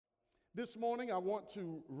This morning I want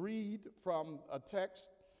to read from a text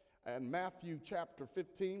in Matthew chapter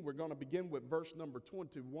 15. We're going to begin with verse number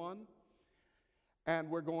 21, and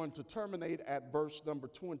we're going to terminate at verse number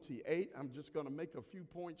 28. I'm just going to make a few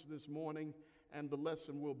points this morning, and the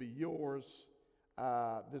lesson will be yours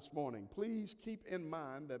this morning. Please keep in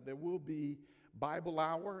mind that there will be Bible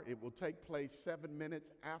hour. It will take place 7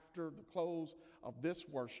 minutes after the close of this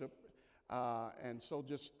worship, and so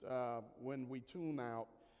just when we tune out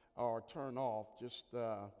or turn off, just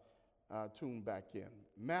tune back in.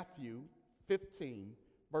 Matthew 15,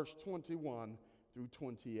 verse 21 through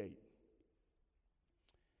 28.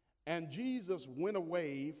 And Jesus went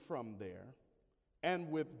away from there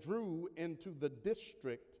and withdrew into the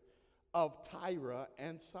district of Tyre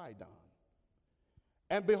and Sidon.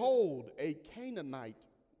 And behold, a Canaanite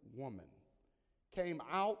woman came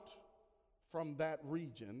out from that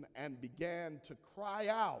region and began to cry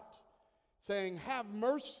out, saying, "Have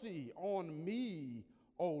mercy on me,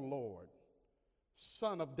 O Lord,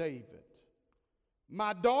 Son of David.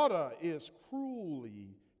 My daughter is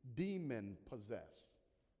cruelly demon-possessed."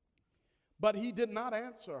 But he did not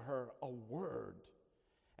answer her a word.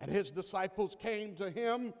 And his disciples came to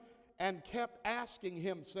him and kept asking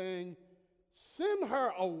him, saying, "Send her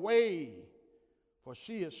away, for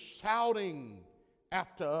she is shouting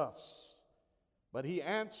after us." But he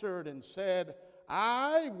answered and said,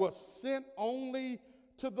 "I was sent only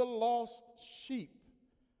to the lost sheep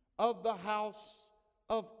of the house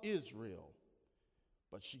of Israel."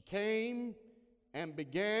 But she came and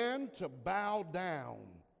began to bow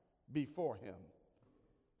down before him,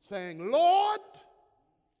 saying, "Lord,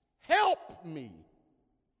 help me."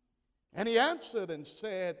 And he answered and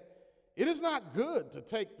said, "It is not good to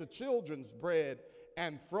take the children's bread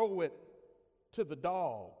and throw it to the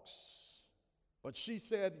dogs." But she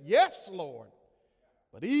said, "Yes, Lord,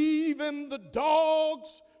 but even the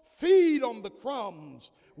dogs feed on the crumbs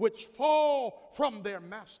which fall from their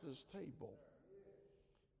master's table."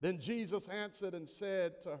 Then Jesus answered and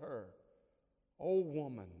said to her, "O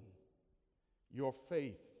woman, your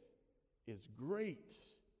faith is great.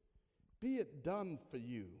 Be it done for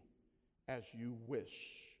you as you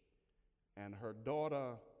wish." And her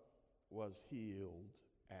daughter was healed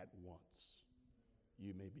at once.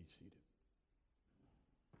 You may be seated.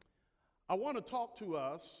 I want to talk to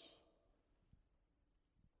us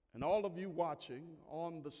and all of you watching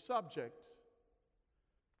on the subject,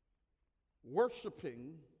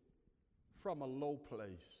 worshiping from a low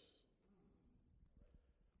place.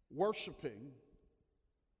 Worshiping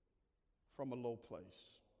from a low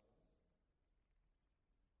place.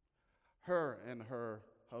 Her and her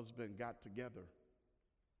husband got together.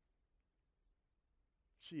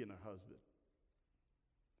 She and her husband.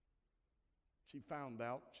 She found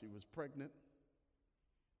out she was pregnant.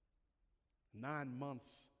 9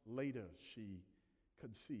 months later, she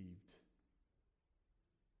conceived.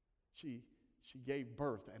 She gave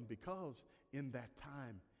birth, and because in that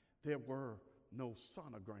time there were no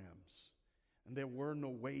sonograms and there were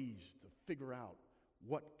no ways to figure out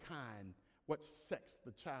what sex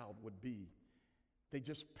the child would be, they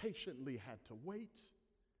just patiently had to wait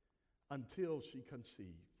until she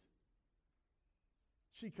conceived.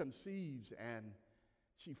 She conceives and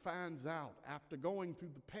she finds out, after going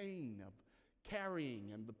through the pain of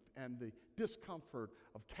carrying and the discomfort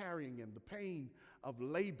of carrying and the pain of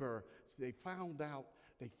labor, they find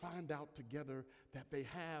out together that they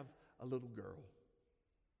have a little girl.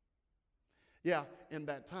 Yeah, in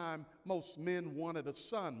that time, most men wanted a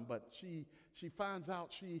son, but she finds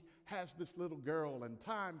out she has this little girl, and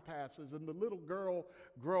time passes, and the little girl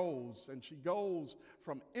grows, and she goes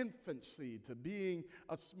from infancy to being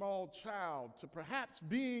a small child, to perhaps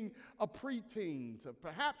being a preteen, to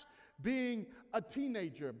perhaps being a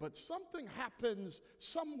teenager, but something happens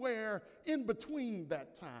somewhere in between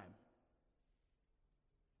that time.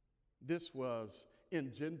 This was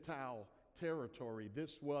in Gentile territory.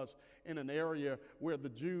 This was in an area where the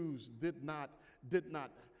Jews did not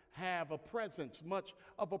have a presence, much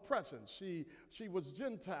of a presence. She was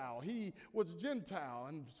Gentile, he was Gentile,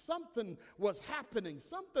 and something was happening,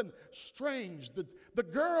 something strange. The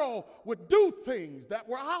girl would do things that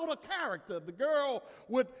were out of character. The girl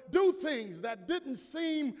would do things that didn't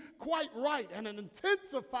seem quite right, and it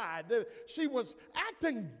intensified. She was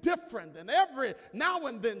acting different, and every now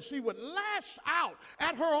and then she would lash out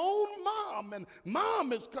at her own mom, and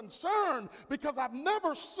mom is concerned because I've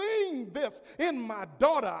never seen this in my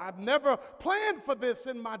daughter. I've never planned for this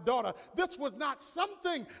in my daughter. This was not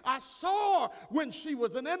something I saw when she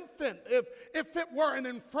was an infant. If it were an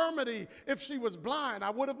infirmity, if she was blind, I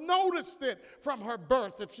would have noticed it from her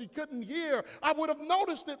birth. If she couldn't hear, I would have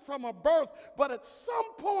noticed it from her birth. But at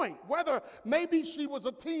some point, whether maybe she was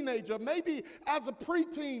a teenager, maybe as a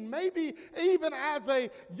preteen, maybe even as a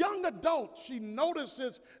young adult, she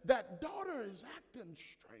notices that daughter is acting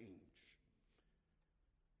strange.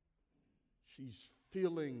 She's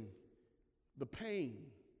feeling the pain.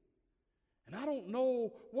 And I don't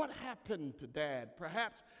know what happened to Dad.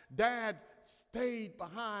 Perhaps Dad stayed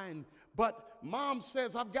behind, but Mom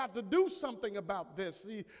says, I've got to do something about this.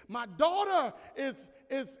 See, my daughter is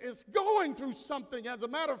going through something. As a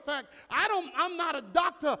matter of fact, I'm not a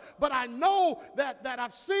doctor, but I know that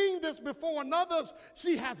I've seen this before in others.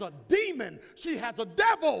 She has a demon. She has a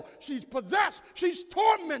devil. She's possessed. She's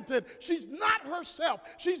tormented. She's not herself.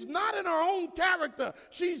 She's not in her own character.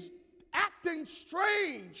 She's acting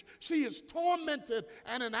strange. She is tormented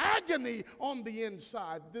and in agony on the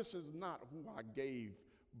inside. This is not who I gave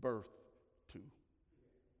birth to.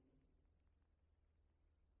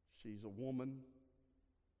 She's a woman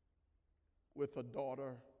with a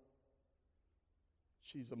daughter.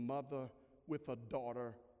 She's a mother with a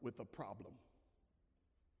daughter with a problem.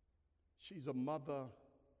 She's a mother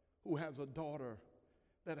who has a daughter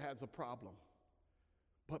that has a problem.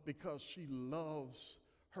 But because she loves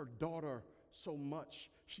her daughter so much,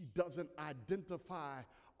 she doesn't identify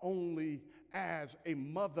only as a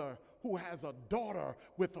mother who has a daughter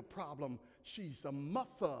with a problem. She's a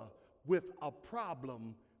mother with a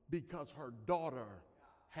problem because her daughter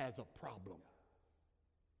has a problem.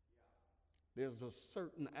 There's a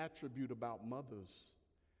certain attribute about mothers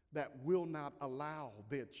that will not allow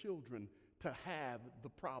their children to have the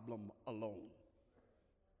problem alone.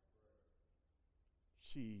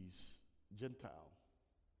 She's Gentile.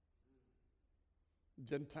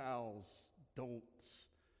 Gentiles don't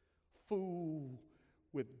fool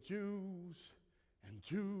with Jews, and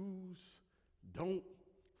Jews don't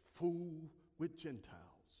fool with Gentiles.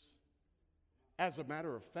 As a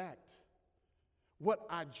matter of fact, what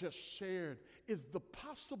I just shared is the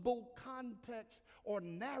possible context or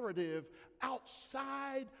narrative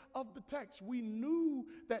outside of the text. We knew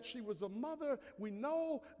that she was a mother. We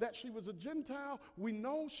know that she was a Gentile. We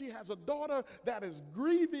know she has a daughter that is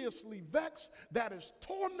grievously vexed, that is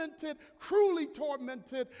tormented, cruelly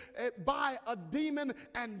tormented by a demon,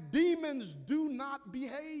 and demons do not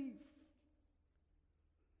behave.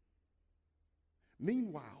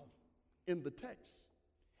 Meanwhile, in the text,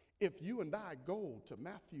 if you and I go to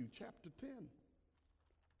Matthew chapter 10,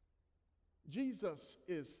 Jesus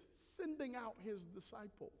is sending out his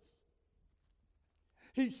disciples.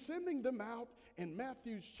 He's sending them out in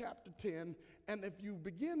Matthew chapter 10, and if you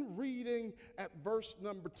begin reading at verse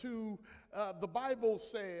number 2, the Bible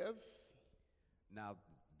says, Now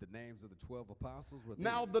the names of the 12 apostles were these.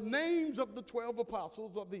 Now the names of the 12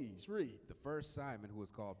 apostles are these. Read. The first Simon, who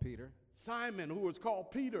was called Peter. Simon, who was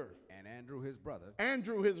called Peter. And Andrew his brother.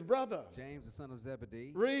 Andrew his brother. James the son of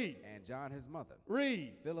Zebedee. Read. And John his mother.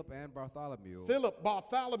 Read. Philip and Bartholomew. Philip,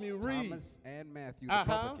 Bartholomew. Read. Thomas and Matthew the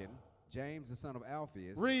publican. James the son of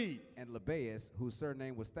Alphaeus. Read. And Lebbaeus, whose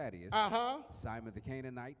surname was Thaddeus. Simon the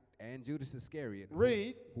Canaanite, and Judas Iscariot.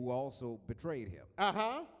 Read. Who also betrayed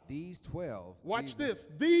him. These 12. Watch this.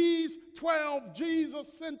 These 12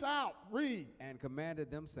 Jesus sent out. Read. And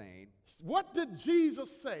commanded them, saying, What did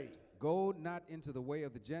Jesus say? Go not into the way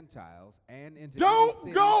of the Gentiles, and into Don't any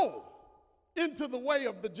city. go into the way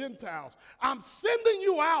of the Gentiles. I'm sending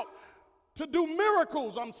you out to do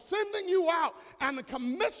miracles. I'm sending you out and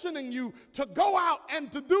commissioning you to go out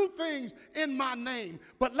and to do things in my name.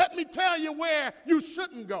 But let me tell you where you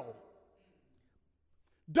shouldn't go.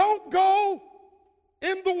 Don't go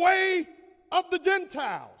in the way of the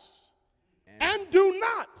Gentiles. And do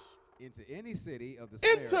not into any city of the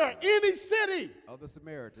enter Samaritans. any city Of the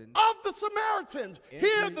Samaritans. of the Samaritans.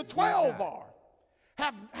 Here Enter the ye 12 not.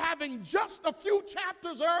 are. Having just a few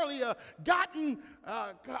chapters earlier gotten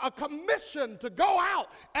a commission to go out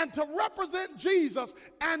and to represent Jesus.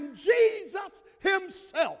 And Jesus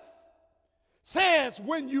himself says,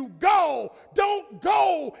 when you go, don't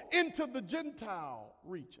go into the Gentile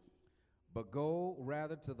region. But go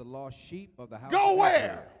rather to the lost sheep of the house Go of where?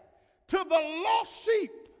 Israel. To the lost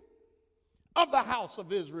sheep of the house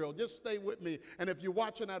of Israel. Just stay with me. And if you're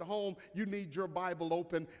watching at home, you need your Bible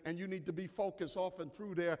open and you need to be focused off and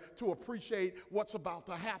through there to appreciate what's about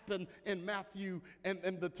to happen in Matthew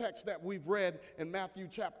and the text that we've read in Matthew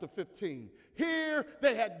chapter 15. Here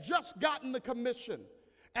they had just gotten the commission.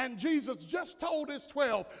 And Jesus just told his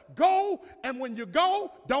 12, go, and when you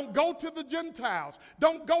go, don't go to the Gentiles.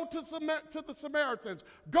 Don't go to the Samaritans.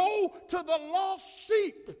 Go to the lost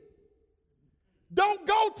sheep. Don't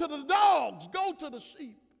go to the dogs. Go to the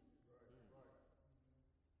sheep.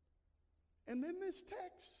 And in this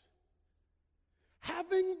text,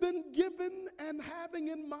 having been given and having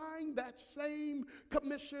in mind that same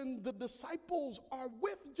commission, the disciples are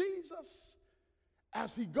with Jesus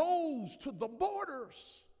as he goes to the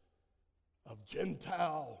borders of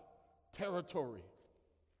Gentile territory.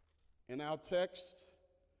 In our text,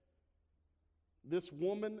 this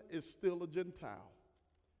woman is still a Gentile.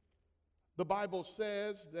 The Bible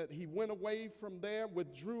says that he went away from there,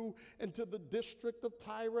 withdrew into the district of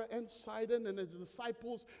Tyre and Sidon, and his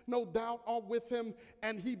disciples, no doubt, are with him.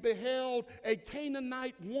 And he beheld a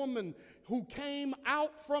Canaanite woman who came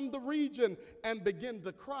out from the region and began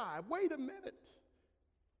to cry. Wait a minute.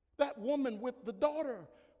 That woman with the daughter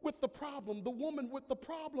with the problem, the woman with the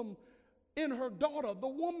problem in her daughter, the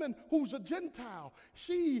woman who's a Gentile,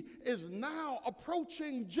 she is now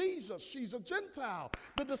approaching Jesus. She's a Gentile.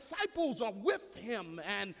 The disciples are with him,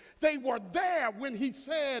 and they were there when he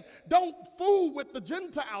said, don't fool with the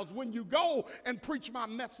Gentiles when you go and preach my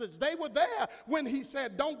message. They were there when he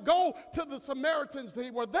said, don't go to the Samaritans.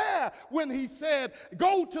 They were there when he said,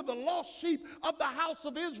 go to the lost sheep of the house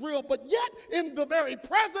of Israel. But yet in the very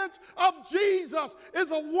presence of Jesus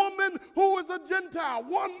is a woman who is a Gentile.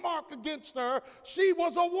 One mark against her, she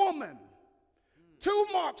was a woman. Two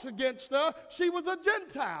marks against her, she was a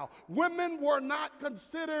Gentile. Women were not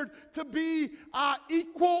considered to be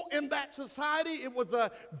equal in that society. It was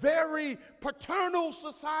a very paternal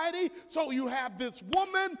society. So you have this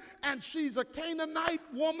woman, and she's a Canaanite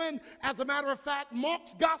woman. As a matter of fact,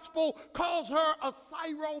 Mark's gospel calls her a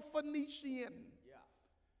Syrophoenician.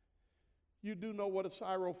 You do know what a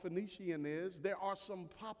Syrophoenician is. There are some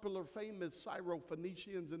popular, famous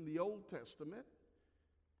Syrophoenicians in the Old Testament.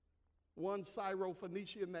 One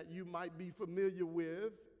Syrophoenician that you might be familiar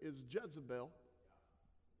with is Jezebel.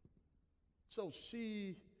 So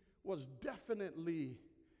she was definitely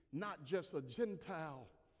not just a Gentile,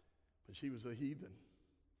 but she was a heathen.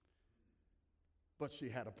 But she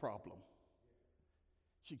had a problem.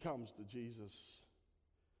 She comes to Jesus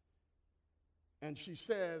and she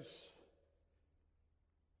says,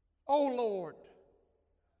 "O Lord,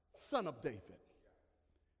 Son of David."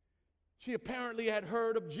 She apparently had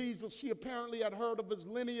heard of Jesus. She apparently had heard of his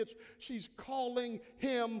lineage. She's calling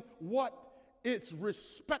him what is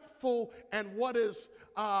respectful and what is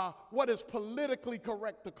politically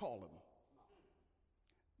correct to call him.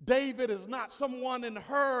 David is not someone in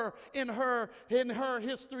her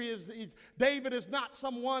history. David is not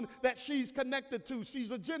someone that she's connected to. She's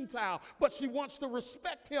a Gentile, but she wants to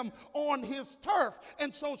respect him on his turf.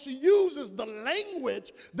 And so she uses the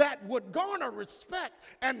language that would garner respect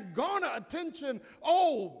and garner attention.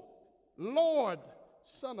 "Oh, Lord,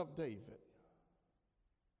 Son of David,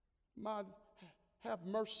 have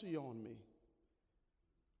mercy on me.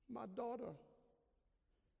 My daughter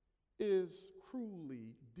is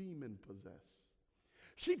cruelly demon possessed."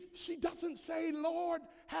 She doesn't say, "Lord,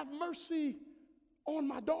 have mercy on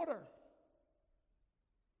my daughter."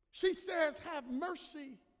 She says, "Have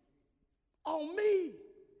mercy on me."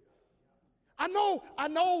 I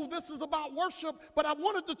know this is about worship, but I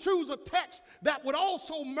wanted to choose a text that would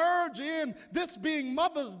also merge in this being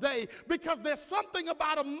Mother's Day, because there's something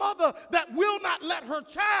about a mother that will not let her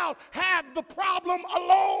child have the problem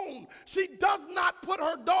alone. She does not put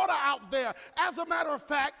her daughter out there. As a matter of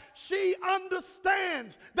fact, she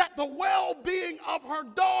understands that the well-being of her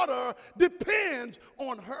daughter depends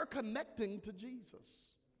on her connecting to Jesus.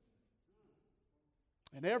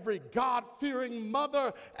 And every God-fearing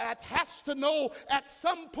mother has to know at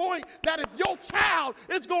some point that if your child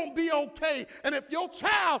is going to be okay, and if your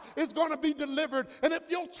child is going to be delivered, and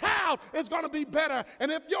if your child is going to be better,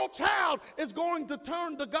 and if your child is going to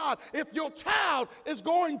turn to God, if your child is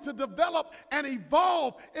going to develop and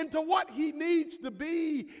evolve into what he needs to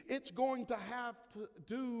be, it's going to have to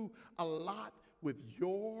do a lot with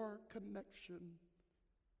your connection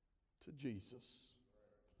to Jesus.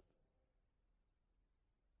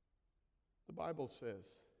 The Bible says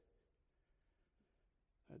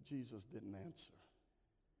that Jesus didn't answer.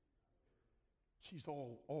 She's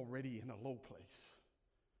already in a low place.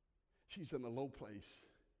 She's in a low place.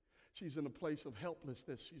 She's in a place of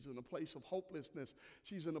helplessness. She's in a place of hopelessness.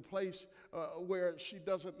 She's in a place where she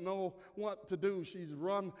doesn't know what to do. She's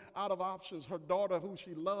run out of options. Her daughter, who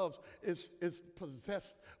she loves, is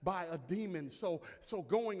possessed by a demon. So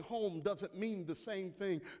going home doesn't mean the same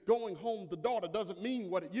thing. Going home, the daughter doesn't mean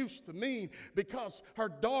what it used to mean, because her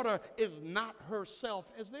daughter is not herself.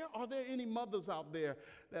 Are there any mothers out there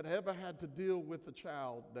that ever had to deal with a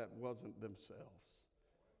child that wasn't themselves?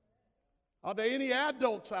 Are there any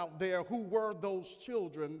adults out there who were those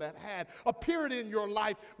children that had a period in your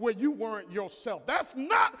life where you weren't yourself? That's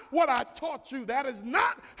not what I taught you. That is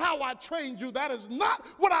not how I trained you. That is not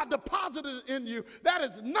what I deposited in you. That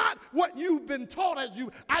is not what you've been taught as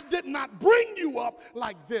you. I did not bring you up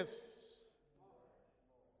like this.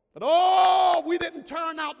 But oh, we didn't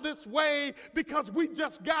turn out this way because we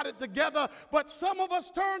just got it together. But some of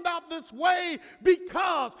us turned out this way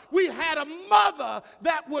because we had a mother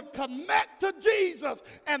that would connect to Jesus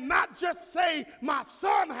and not just say, my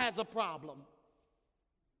son has a problem.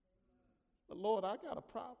 But Lord, I got a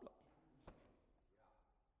problem.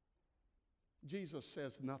 Jesus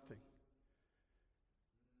says nothing.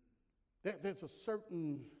 There's a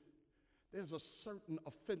certain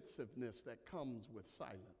offensiveness that comes with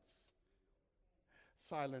silence.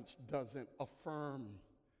 Silence doesn't affirm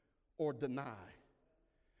or deny,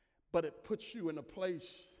 but it puts you in a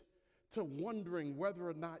place to wondering whether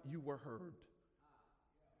or not you were heard.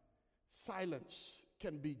 Silence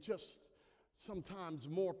can be just sometimes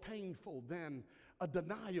more painful than a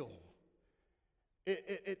denial.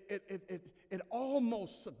 It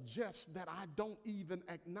almost suggests that I don't even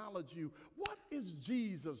acknowledge you. What is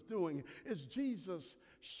Jesus doing? Is Jesus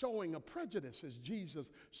showing a prejudice? Is Jesus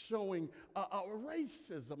showing a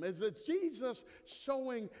racism? Is it Jesus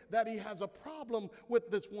showing that he has a problem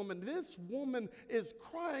with this woman? This woman is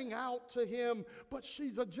crying out to him, but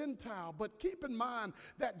she's a Gentile. But keep in mind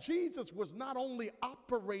that Jesus was not only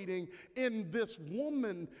operating in this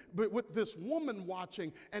woman, but with this woman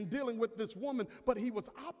watching and dealing with this woman, but he was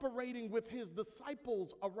operating with his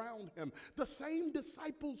disciples around him. The same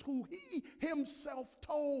disciples who he himself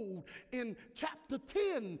told in chapter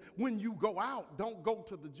 10, when you go out, don't go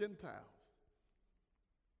to the Gentiles.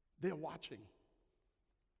 They're watching.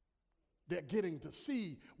 They're getting to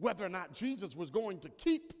see whether or not Jesus was going to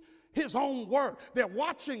keep his own word. They're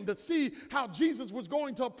watching to see how Jesus was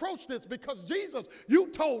going to approach this, because Jesus, you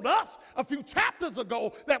told us a few chapters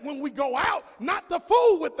ago that when we go out, not to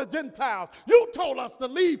fool with the Gentiles. You told us to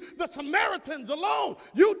leave the Samaritans alone.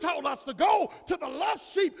 You told us to go to the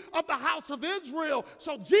lost sheep of the house of Israel.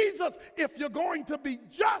 So Jesus, if you're going to be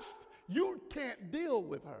just, you can't deal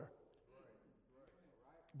with her.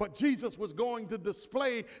 But Jesus was going to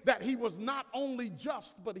display that he was not only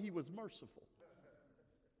just, but he was merciful.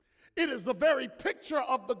 It is the very picture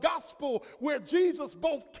of the gospel where Jesus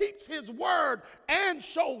both keeps his word and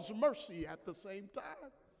shows mercy at the same time.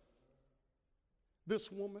 This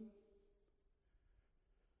woman,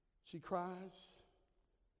 she cries.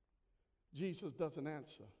 Jesus doesn't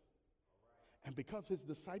answer. And because his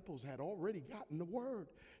disciples had already gotten the word,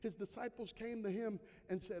 his disciples came to him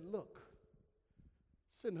and said, look,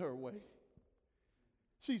 send her away.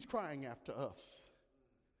 She's crying after us.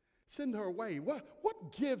 Send her away.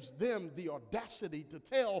 What gives them the audacity to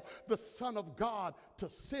tell the Son of God to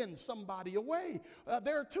send somebody away?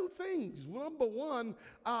 There are two things. Number one,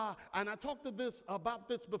 and I talked about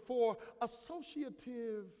this before,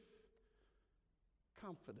 associative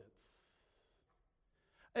confidence.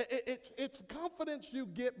 It's confidence you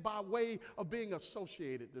get by way of being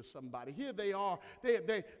associated to somebody. Here they are.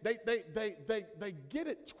 They get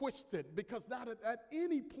it twisted, because not at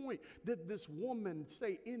any point did this woman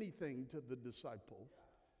say anything to the disciples.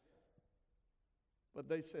 But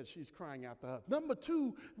they said she's crying after us. Number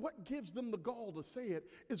two, what gives them the gall to say it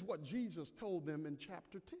is what Jesus told them in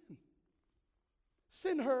chapter 10.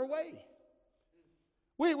 Send her away.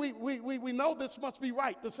 We know this must be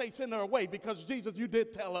right to say send her away, because Jesus, you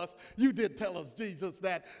did tell us, Jesus,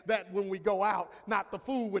 that when we go out, not to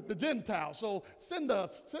fool with the Gentiles. So send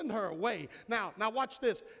her away. Now watch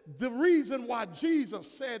this. The reason why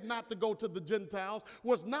Jesus said not to go to the Gentiles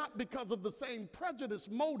was not because of the same prejudice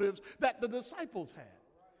motives that the disciples had.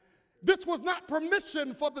 This was not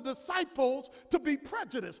permission for the disciples to be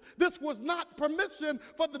prejudiced. This was not permission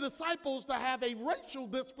for the disciples to have a racial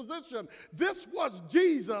disposition. This was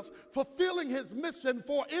Jesus fulfilling his mission,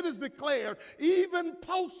 for it is declared, even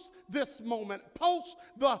post this moment, post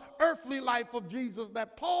the earthly life of Jesus,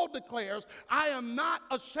 that Paul declares, I am not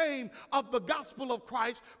ashamed of the gospel of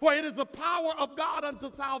Christ, for it is the power of God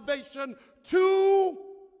unto salvation to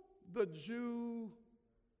the Jew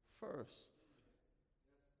first.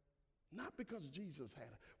 not because Jesus had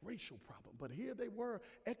a racial problem, but here they were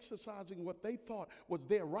exercising what they thought was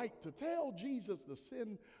their right to tell Jesus to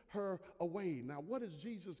send her away. Now, what is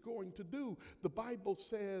Jesus going to do? The Bible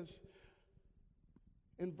says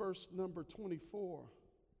in verse number 24.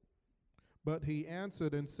 But he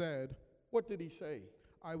answered and said, what did he say?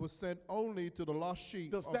 I was sent only to the lost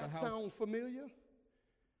sheep of the house. Does that sound familiar?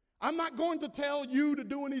 I'm not going to tell you to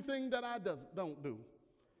do anything that I don't do.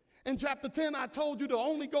 In chapter 10, I told you to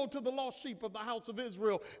only go to the lost sheep of the house of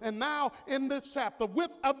Israel. And now in this chapter,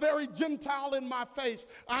 with a very Gentile in my face,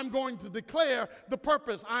 I'm going to declare the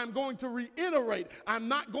purpose. I'm going to reiterate. I'm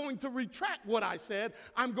not going to retract what I said.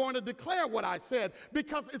 I'm going to declare what I said,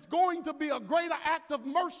 because it's going to be a greater act of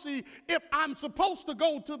mercy if I'm supposed to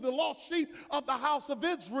go to the lost sheep of the house of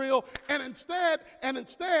Israel. And instead,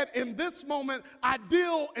 in this moment,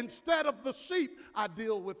 instead of the sheep, I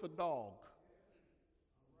deal with the dog.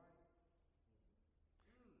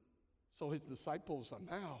 So his disciples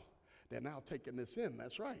they're now taking this in.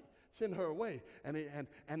 That's right. Send her away. And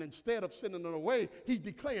instead of sending her away, he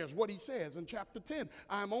declares what he says in chapter 10.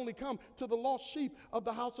 I am only come to the lost sheep of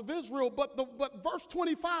the house of Israel. But verse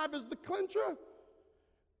 25 is the clincher.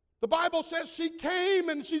 The Bible says she came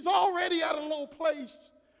and she's already at a low place.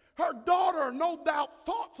 Her daughter, no doubt,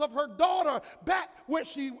 thoughts of her daughter back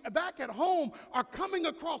at home are coming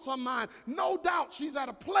across her mind. No doubt she's at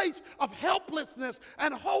a place of helplessness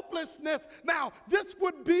and hopelessness. Now, this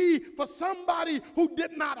would be, for somebody who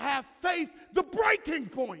did not have faith, the breaking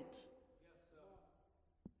point.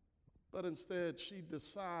 But instead, she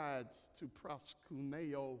decides to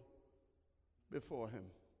proskuneo before him.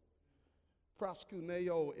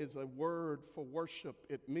 Proskuneo is a word for worship.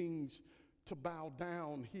 It means to bow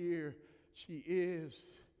down. Here she is.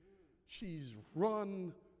 She's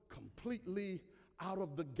run completely out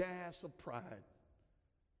of the gas of pride.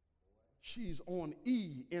 She's on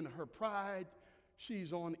E in her pride.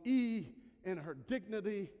 She's on E in her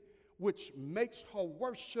dignity, which makes her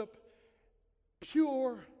worship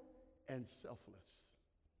pure and selfless.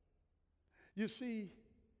 You see,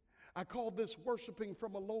 I call this worshiping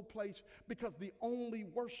from a low place because the only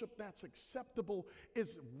worship that's acceptable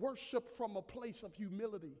is worship from a place of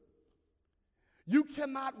humility. You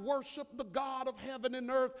cannot worship the God of heaven and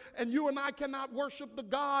earth, and you and I cannot worship the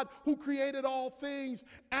God who created all things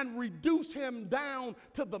and reduce him down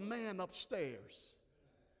to the man upstairs.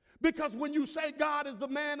 Because when you say God is the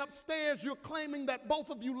man upstairs, you're claiming that both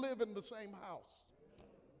of you live in the same house.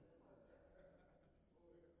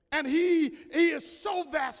 And he is so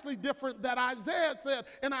vastly different that Isaiah said,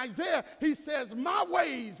 in Isaiah, he says, my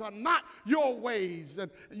ways are not your ways,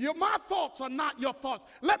 and my thoughts are not your thoughts.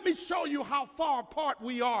 Let me show you how far apart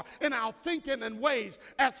we are in our thinking and ways.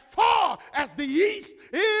 As far as the east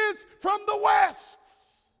is from the west,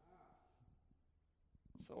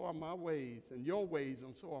 so are my ways and your ways,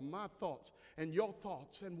 and so are my thoughts and your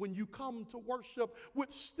thoughts. And when you come to worship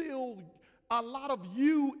with still a lot of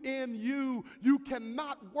you in you, you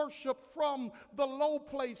cannot worship from the low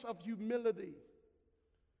place of humility.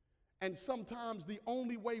 And sometimes the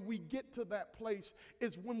only way we get to that place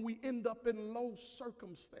is when we end up in low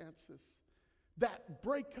circumstances that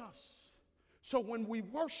break us. So when we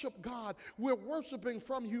worship God, we're worshiping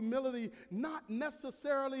from humility, not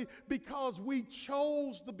necessarily because we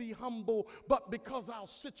chose to be humble, but because our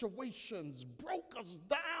situations broke us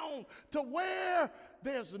down to where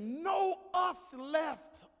there's no us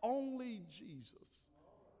left, only Jesus.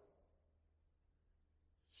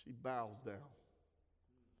 She bows down.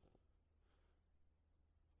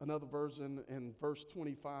 Another version in verse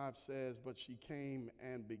 25 says, but she came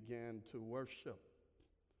and began to worship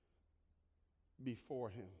before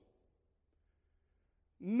him.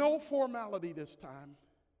 No formality this time.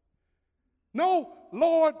 No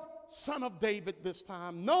Lord, Son of David this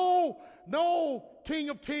time. No King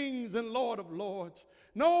of Kings and Lord of Lords.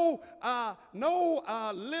 No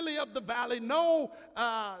Lily of the Valley. No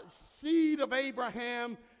seed of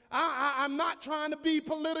Abraham. I'm not trying to be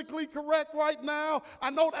politically correct right now. I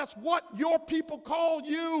know that's what your people call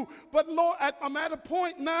you. But Lord, I'm at a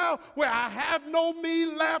point now where I have no me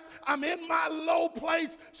left. I'm in my low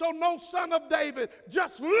place. So no Son of David,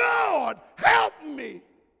 just Lord, help me.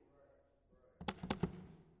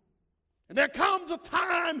 And there comes a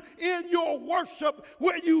time in your worship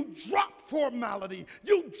where you drop formality.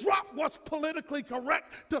 You drop what's politically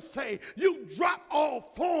correct to say. You drop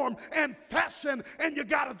all form and fashion, and you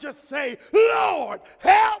got to just say, Lord,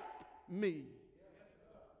 help me.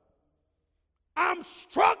 I'm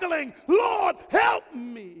struggling. Lord, help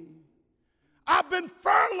me. I've been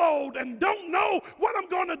furloughed and don't know what I'm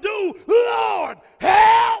going to do. Lord,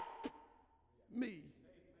 help me.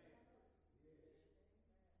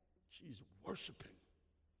 She's worshiping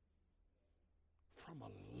from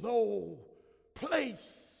a low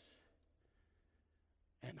place.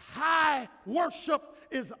 And high worship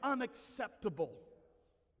is unacceptable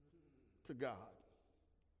to God.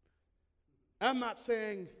 I'm not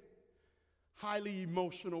saying highly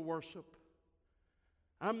emotional worship.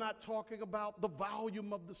 I'm not talking about the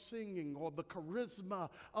volume of the singing or the charisma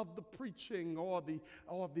of the preaching or the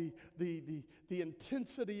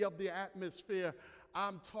intensity of the atmosphere.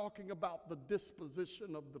 I'm talking about the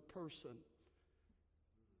disposition of the person.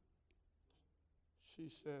 She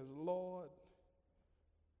says, Lord,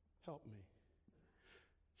 help me.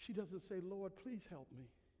 She doesn't say, Lord, please help me.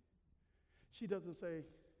 She doesn't say,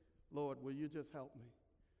 Lord, will you just help me?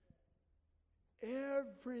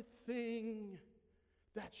 Everything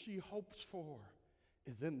that she hopes for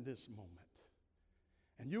is in this moment.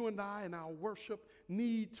 And you and I in our worship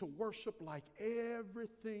need to worship like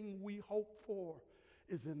everything we hope for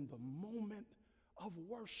is in the moment of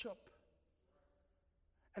worship.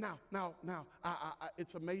 And now,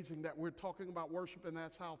 it's amazing that we're talking about worship, and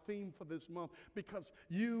that's our theme for this month, because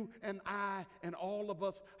you and I and all of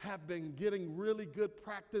us have been getting really good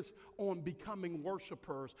practice on becoming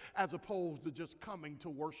worshipers as opposed to just coming to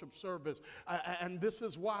worship service. And this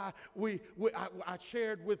is why I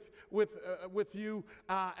shared with you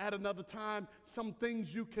at another time some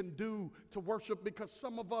things you can do to worship, because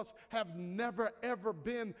some of us have never ever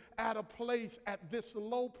been at a place, at this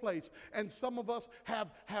low place, and some of us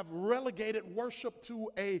have relegated worship to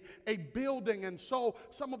a building. And so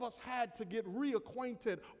some of us had to get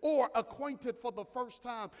reacquainted or acquainted for the first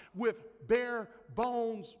time with bare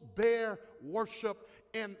bones, bare worship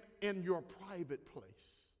in your private place.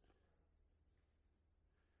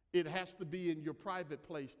 It has to be in your private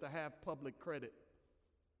place to have public credit.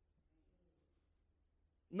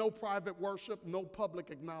 No private worship, no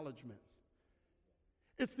public acknowledgement.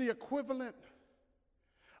 It's the equivalent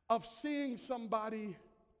of seeing somebody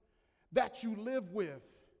that you live with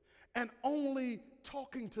and only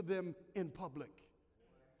talking to them in public.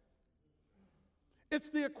 It's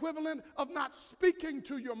the equivalent of not speaking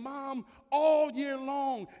to your mom all year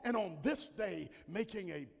long and on this day making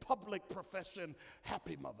a public profession,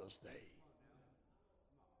 Happy Mother's Day.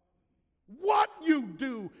 What you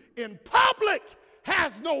do in public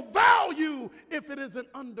has no value if it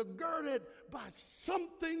isn't undergirded by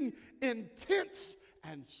something intense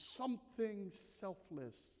and something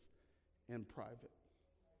selfless in private.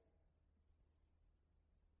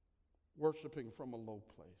 Worshiping from a low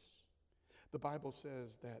place. The Bible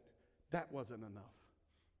says that wasn't enough.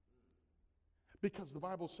 Because the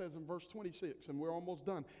Bible says in verse 26, and we're almost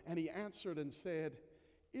done, and he answered and said,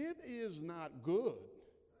 it is not good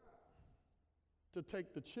to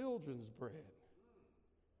take the children's bread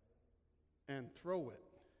and throw it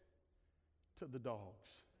to the dogs.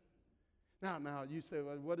 Now you say,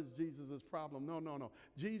 well, what is Jesus' problem? No.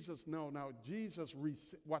 Jesus,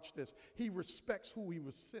 watch this. He respects who he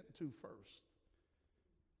was sent to first.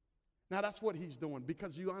 Now that's what he's doing,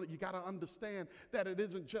 because you got to understand that it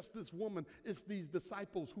isn't just this woman, it's these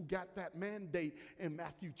disciples who got that mandate in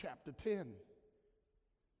Matthew chapter 10.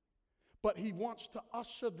 But he wants to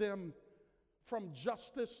usher them from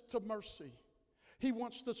justice to mercy. He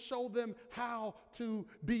wants to show them how to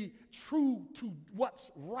be true to what's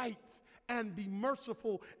right and be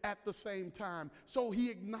merciful at the same time. So he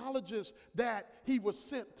acknowledges that he was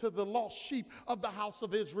sent to the lost sheep of the house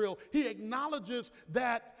of Israel. He acknowledges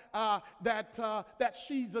that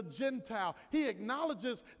she's a Gentile. He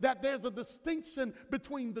acknowledges that there's a distinction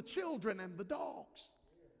between the children and the dogs,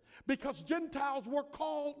 because Gentiles were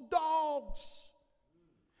called dogs.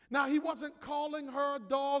 Now, he wasn't calling her a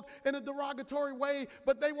dog in a derogatory way,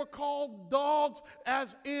 but they were called dogs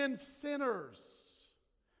as in sinners.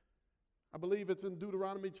 I believe it's in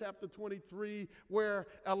Deuteronomy chapter 23 where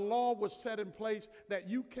a law was set in place that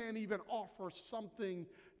you can't even offer something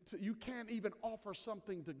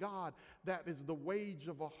to God that is the wage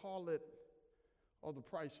of a harlot or the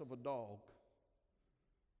price of a dog.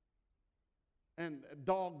 And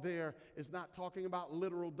dog there is not talking about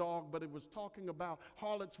literal dog, but it was talking about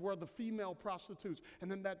harlots were the female prostitutes.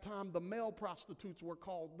 And in that time, the male prostitutes were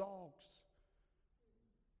called dogs.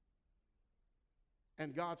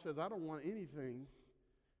 And God says, I don't want anything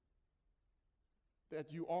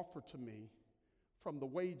that you offer to me from the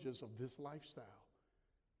wages of this lifestyle.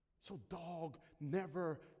 So dog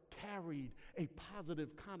never carried a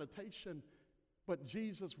positive connotation, but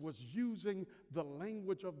Jesus was using the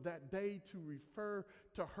language of that day to refer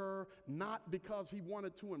to her, not because he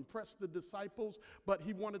wanted to impress the disciples, but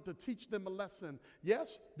he wanted to teach them a lesson.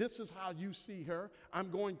 Yes, this is how you see her. I'm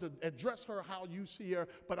going to address her how you see her,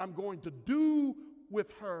 but I'm going to do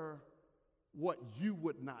with her what you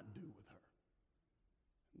would not do with her.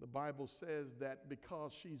 The Bible says that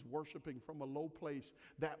because she's worshiping from a low place,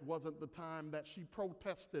 that wasn't the time that she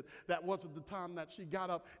protested. That wasn't the time that she got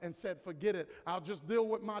up and said, forget it, I'll just deal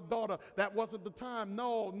with my daughter. That wasn't the time.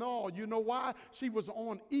 No. You know why? She was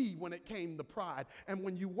on E when it came to pride. And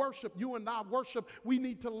when you worship, you and I worship, we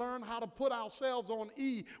need to learn how to put ourselves on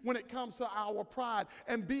E when it comes to our pride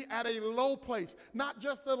and be at a low place. Not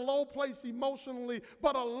just a low place emotionally,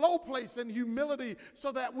 but a low place in humility,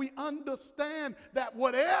 so that we understand that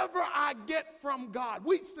whatever I get from God,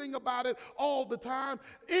 we sing about it all the time.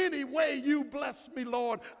 Any way you bless me,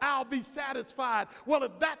 Lord, I'll be satisfied. Well,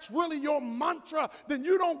 if that's really your mantra, then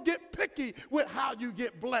you don't get picky with how you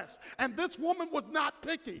get blessed. And this woman was not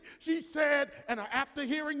picky. She said, and after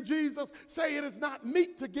hearing Jesus say it is not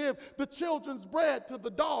meet to give the children's bread to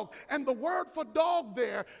the dog, and the word for dog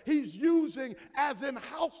there he's using as in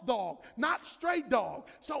house dog, not stray dog.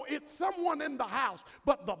 So it's someone in the house,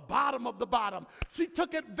 but the bottom of the bottom. She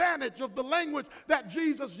took advantage of the language that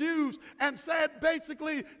Jesus used and said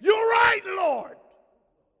basically, you're right, Lord.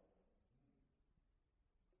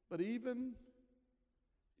 But even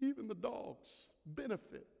the dogs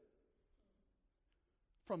benefit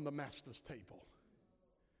from the master's table.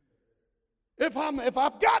 If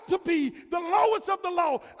I've got to be the lowest of the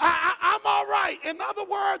low, I'm all right. In other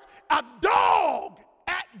words, a dog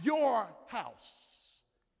at your house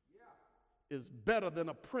is better than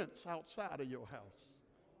a prince outside of your house.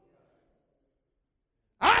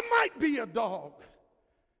 I might be a dog,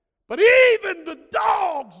 but even the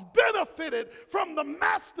dogs benefited from the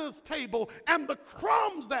master's table and the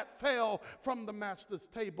crumbs that fell from the master's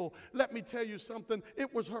table. Let me tell you something.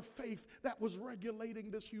 It was her faith that was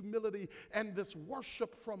regulating this humility and this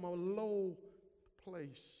worship from a low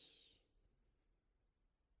place.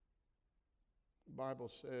 The Bible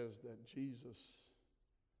says that Jesus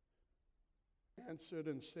answered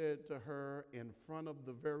and said to her in front of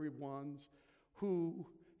the very ones who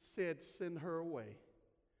said, send her away.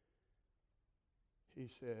 He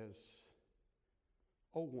says,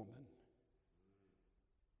 oh woman,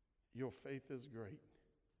 your faith is great.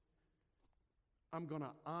 I'm going to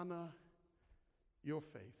honor your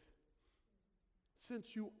faith.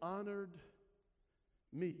 Since you honored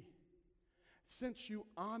me, since you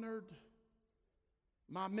honored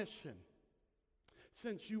my mission,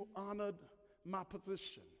 since you honored my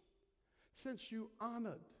position, since you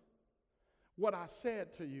honored what I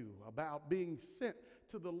said to you about being sent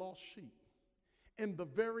to the lost sheep, in the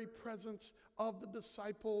very presence of the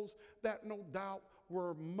disciples that no doubt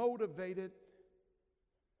were motivated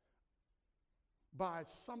by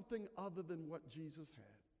something other than what Jesus had.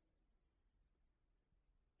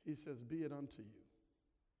 He says, be it unto you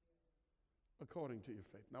according to your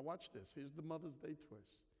faith. Now watch this. Here's the Mother's Day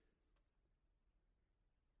twist.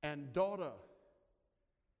 And daughter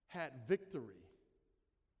had victory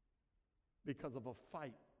because of a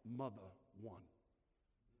fight mother won.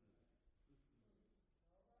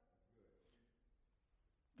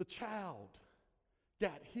 The child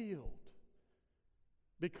got healed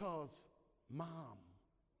because mom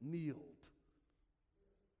kneeled.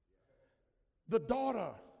 The daughter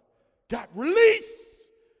got released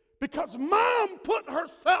because mom put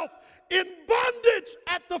herself in bondage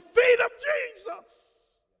at the feet of Jesus.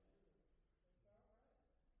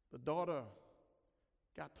 The daughter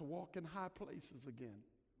got to walk in high places again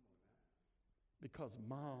because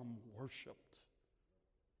mom worshiped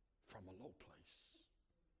from a low place.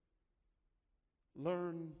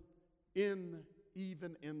 Learn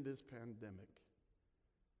even in this pandemic.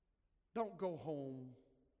 Don't go home.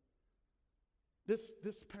 This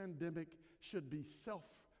pandemic should be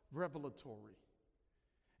self-revelatory.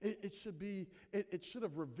 It should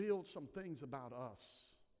have revealed some things about us.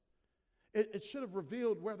 It should have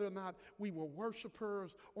revealed whether or not we were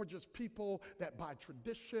worshipers or just people that by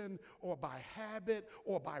tradition or by habit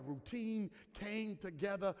or by routine came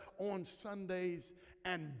together on Sundays,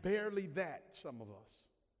 and barely that, some of us.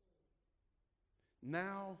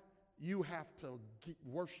 Now you have to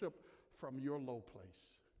worship from your low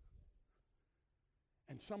place.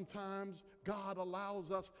 And sometimes God allows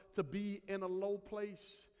us to be in a low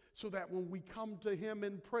place so that when we come to him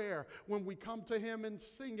in prayer, when we come to him in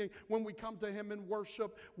singing, when we come to him in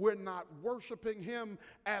worship, we're not worshiping him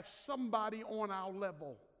as somebody on our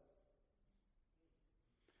level.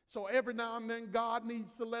 So every now and then God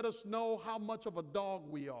needs to let us know how much of a dog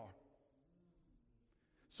we are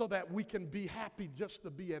so that we can be happy just to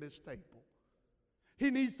be at his table. He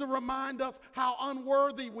needs to remind us how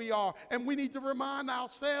unworthy we are, and we need to remind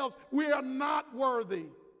ourselves we are not worthy.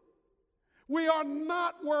 We are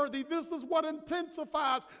not worthy. This is what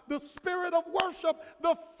intensifies the spirit of worship,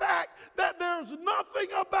 the fact that there's nothing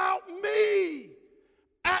about me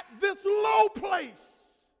at this low place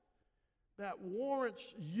that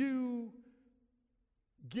warrants you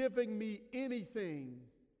giving me anything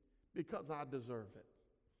because I deserve it.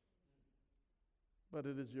 But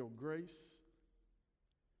it is your grace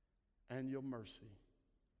and your mercy.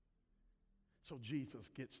 So Jesus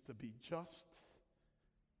gets to be just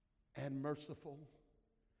and merciful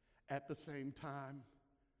at the same time,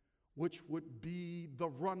 which would be the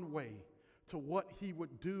runway to what he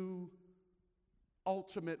would do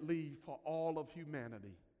ultimately for all of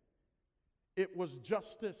humanity. It was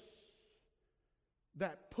justice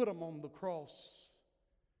that put him on the cross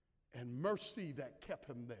and mercy that kept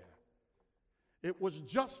him there. It was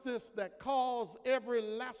justice that caused every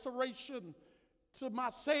laceration to my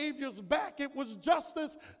Savior's back. It was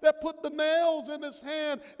justice that put the nails in his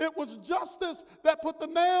hand. It was justice that put the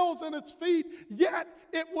nails in his feet. Yet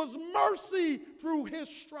it was mercy through his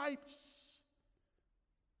stripes.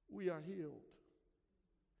 We are healed.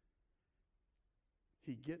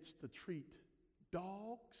 He gets to treat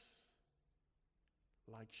dogs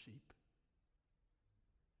like sheep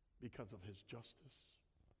because of his justice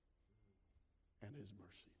and his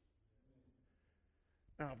mercy.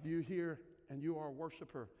 Now, if you're here and you are a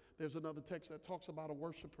worshiper, there's another text that talks about a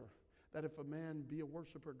worshiper, that if a man be a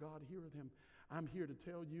worshiper, God heareth him. I'm here to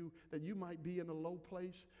tell you that you might be in a low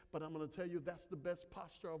place, but I'm going to tell you that's the best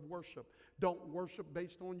posture of worship. Don't worship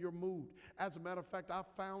based on your mood. As a matter of fact, I've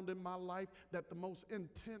found in my life that the most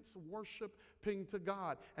intense worshiping to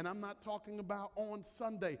God, and I'm not talking about on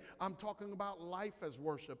Sunday, I'm talking about life as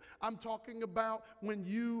worship. I'm talking about when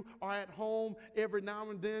you are at home every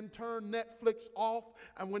now and then, turn Netflix off,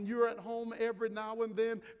 and when you're at home every now and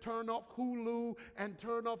then, turn off Hulu and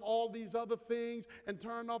turn off all these other things and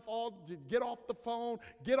get off the phone,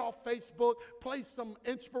 get off Facebook, play some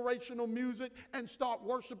inspirational music and start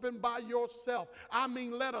worshiping by yourself. I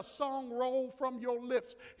mean, let a song roll from your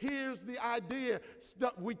lips. Here's the idea.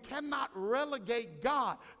 We cannot relegate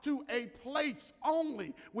God to a place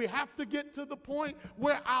only. We have to get to the point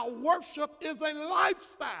where our worship is a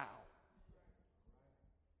lifestyle.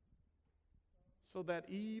 So that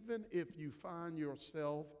even if you find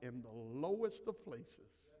yourself in the lowest of places,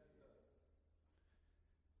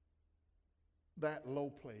 that low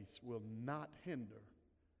place will not hinder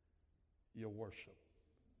your worship.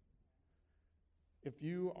 If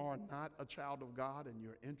you are not a child of God and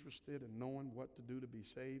you're interested in knowing what to do to be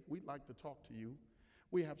saved, we'd like to talk to you.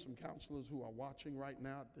 We have some counselors who are watching right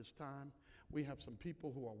now at this time. We have some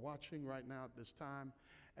people who are watching right now at this time.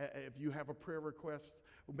 If you have a prayer request,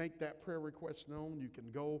 make that prayer request known. You can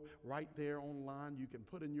go right there online. You can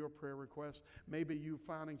put in your prayer request. Maybe you're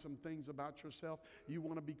finding some things about yourself. You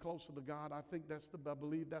want to be closer to God. I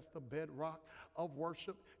believe that's the bedrock of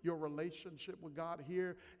worship, your relationship with God.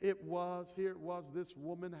 Here it was, this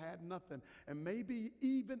woman had nothing. And maybe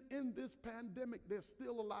even in this pandemic, there's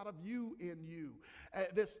still a lot of you in you.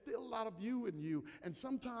 There's still a lot of you in you. And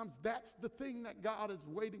sometimes that's the thing that God is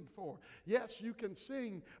waiting for. Yes, you can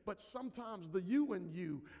sing, but sometimes the you in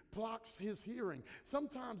you blocks his hearing.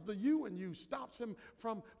 Sometimes the you in you stops him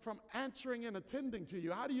from answering and attending to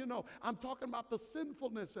you. How do you know? I'm talking about the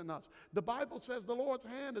sinfulness in us. The Bible says the Lord's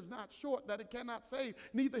hand is not short that it cannot save,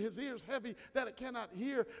 neither his ears heavy that it cannot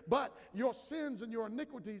hear, but your sins and your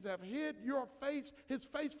iniquities have hid his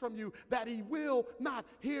face from you, that he will not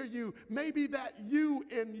hear you. Maybe that you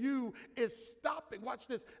in you is stopping, watch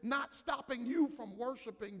this, not stopping you from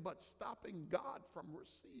worshiping, but stopping God from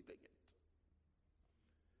receiving it.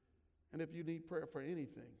 And if you need prayer for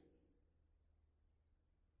anything,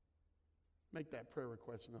 make that prayer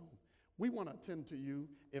request known. We want to attend to you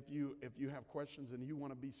if you have questions and you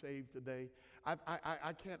want to be saved today.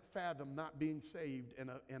 I can't fathom not being saved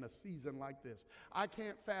in a season like this. I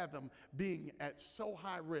can't fathom being at so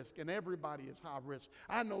high risk, and everybody is high risk.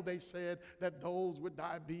 I know they said that those with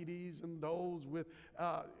diabetes and those with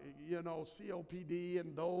COPD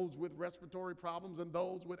and those with respiratory problems and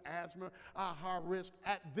those with asthma are high risk.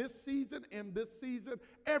 At this season, in this season,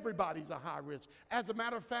 everybody's a high risk. As a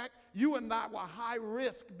matter of fact, you and I were high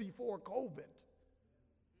risk before COVID.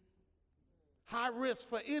 high risk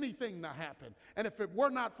for anything to happen. And if it were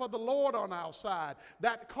not for the Lord on our side,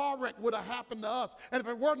 that car wreck would have happened to us. And if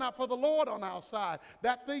it were not for the Lord on our side,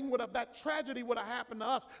 that tragedy would have happened to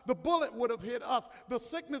us. The bullet would have hit us. The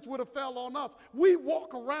sickness would have fell on us. We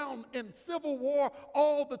walk around in civil war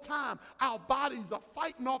all the time. Our bodies are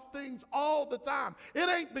fighting off things all the time. It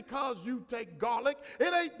ain't because you take garlic.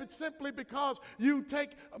 It ain't simply because you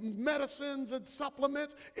take medicines and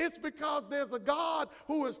supplements. It's because there's a God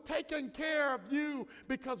who is taking care of you,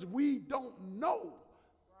 because we don't know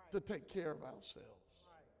to take care of ourselves.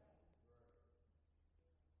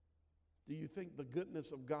 Do you think the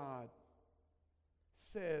goodness of God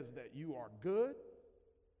says that you are good?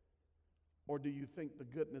 Or do you think the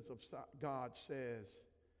goodness of God says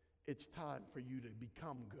it's time for you to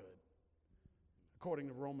become good? According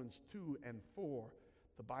to Romans 2 and 4,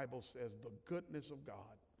 the Bible says the goodness of God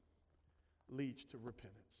leads to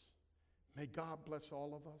repentance. May God bless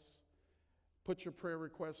all of us. Put your prayer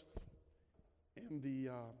requests in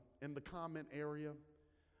the comment area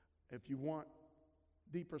if you want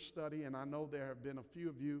deeper study. And I know there have been a few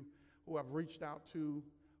of you who have reached out to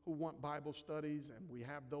who want Bible studies, and we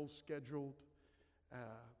have those scheduled.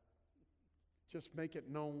 Just make it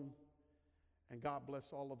known, and God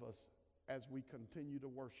bless all of us as we continue to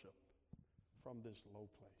worship from this low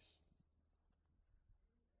place.